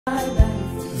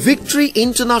Victory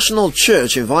International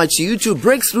Church invites you to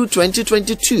Breakthrough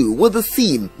 2022 with the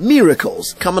theme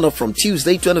Miracles, coming up from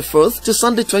Tuesday 21st to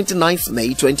Sunday 29th May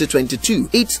 2022.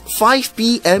 It's 5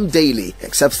 p.m. daily,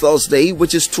 except Thursday,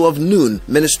 which is 12 noon.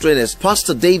 Ministering is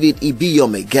Pastor David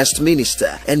Ibiyome, guest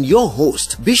minister, and your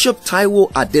host, Bishop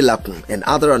Taiwo Adelakun, and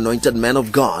other anointed men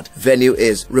of God. Venue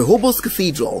is Rehoboth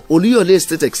Cathedral, Oluyole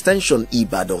State Extension,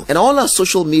 Ibadan, and all our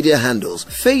social media handles: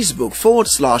 Facebook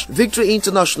 /Victory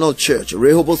International Church,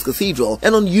 Rehoboth Cathedral,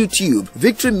 and on YouTube,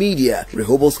 Victory Media,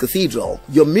 Rehoboth Cathedral.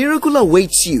 Your miracle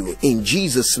awaits you in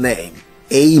Jesus' name.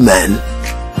 Amen.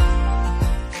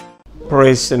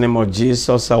 Praise the name of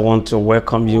Jesus. I want to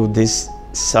welcome you this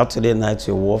Saturday night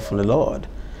to a word from the Lord,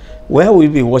 where we'll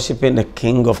be worshiping the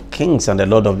King of Kings and the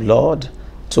Lord of Lords.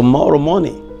 Tomorrow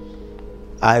morning,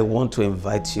 I want to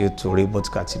invite you to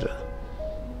Rehoboth Cathedral.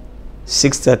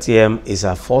 6:30 a.m. is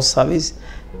our first service.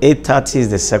 8:30 is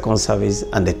the second service,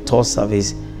 and the third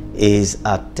service is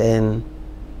at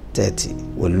 10:30.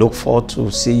 We look forward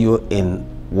to see you in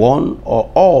one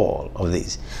or all of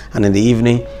these. And in the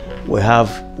evening, we have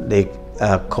the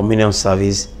communion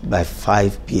service by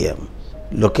 5 p.m.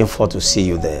 Looking forward to see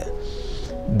you there.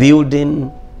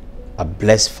 Building a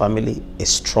blessed family, a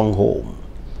strong home,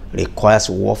 requires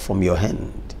work from your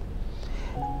hand.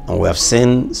 And we have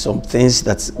seen some things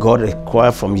that God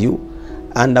requires from you.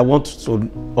 And I want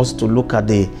us to look at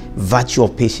the virtue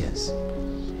of patience.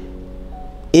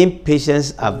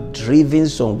 Impatience have driven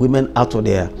some women out of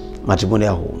their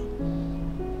matrimonial home.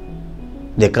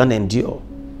 They can't endure.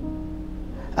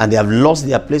 And they have lost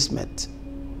their placement.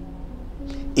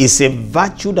 It's a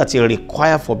virtue that is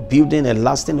required for building a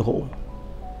lasting home.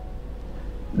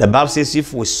 The Bible says,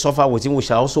 if we suffer with him, we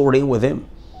shall also reign with him.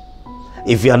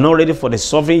 If you are not ready for the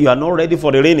suffering, you are not ready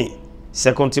for the reigning.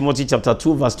 2 Timothy chapter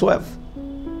 2, verse 12.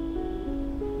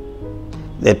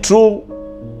 The true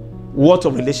word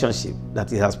of relationship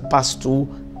that it has passed through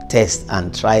tests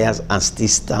and trials and still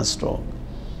stands strong.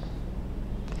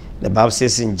 The Bible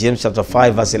says in James chapter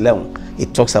 5, verse 11,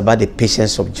 it talks about the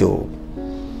patience of Job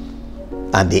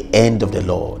and the end of the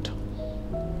Lord.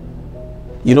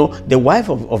 You know, the wife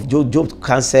of Job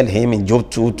counseled him in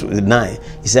Job 2:9.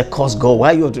 He said, curse God.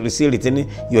 Why you have to receive retaining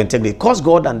your integrity? Curse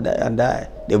God and die.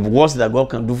 The worst that God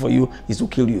can do for you is to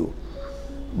kill you.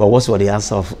 But what was the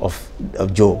answer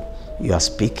of Job? You are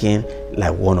speaking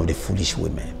like one of the foolish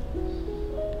women.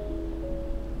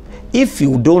 If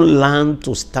you don't learn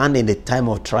to stand in the time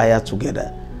of trial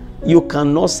together, you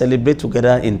cannot celebrate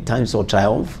together in times of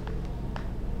triumph.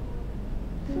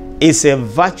 It's a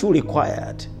virtue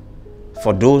required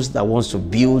for those that wants to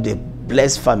build a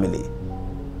blessed family.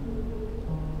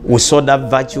 We saw that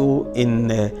virtue in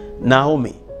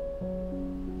Naomi,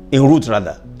 in Ruth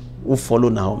rather, who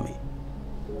followed Naomi.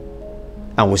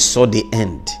 And we saw the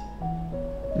end.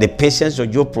 The patience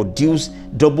of Job produced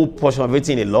double portion of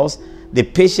everything he lost. The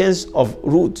patience of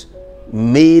Ruth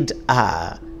made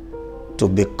her to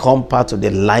become part of the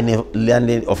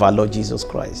lineage of our Lord Jesus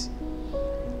Christ.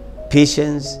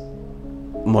 Patience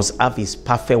must have his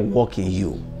perfect work in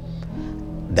you.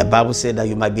 The Bible said that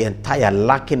you might be entire,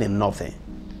 lacking in nothing.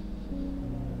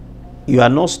 You are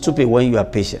not stupid when you are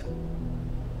patient.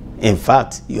 In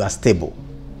fact, you are stable.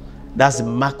 That's the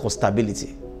mark of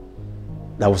stability.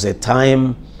 There was a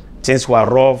time things were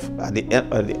rough at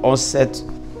the onset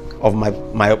of my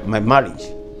marriage.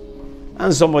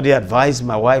 And somebody advised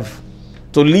my wife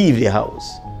to leave the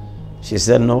house. She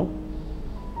said, no.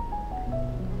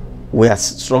 We are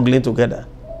struggling together.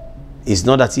 It's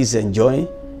not that he's enjoying.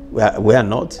 We are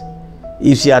not.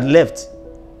 If she had left,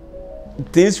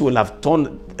 things will have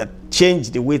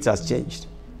changed the way it has changed.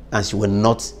 And she will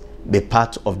not be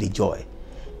part of the joy.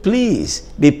 Please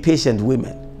be patient,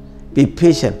 women. Be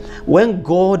patient. When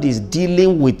God is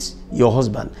dealing with your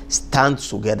husband, stand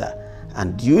together.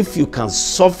 And if you can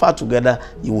suffer together,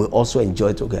 you will also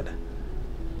enjoy together.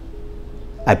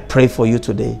 I pray for you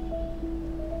today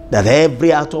that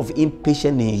every act of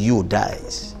impatience in you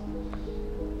dies.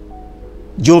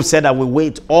 Job said, I will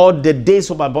wait all the days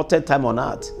of my appointed time on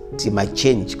earth till my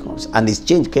change comes. And his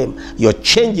change came. Your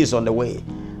change is on the way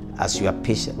as you are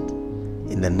patient.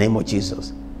 In the name of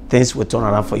Jesus, things will turn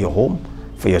around for your home,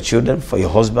 for your children, for your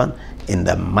husband, in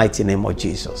the mighty name of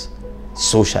Jesus.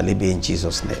 So shall it be in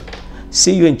Jesus' name.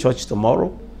 See you in church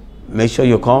tomorrow. Make sure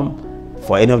you come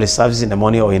for any of the services in the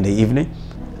morning or in the evening.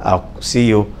 I'll see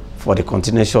you for the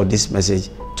continuation of this message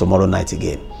tomorrow night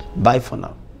again. Bye for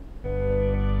now.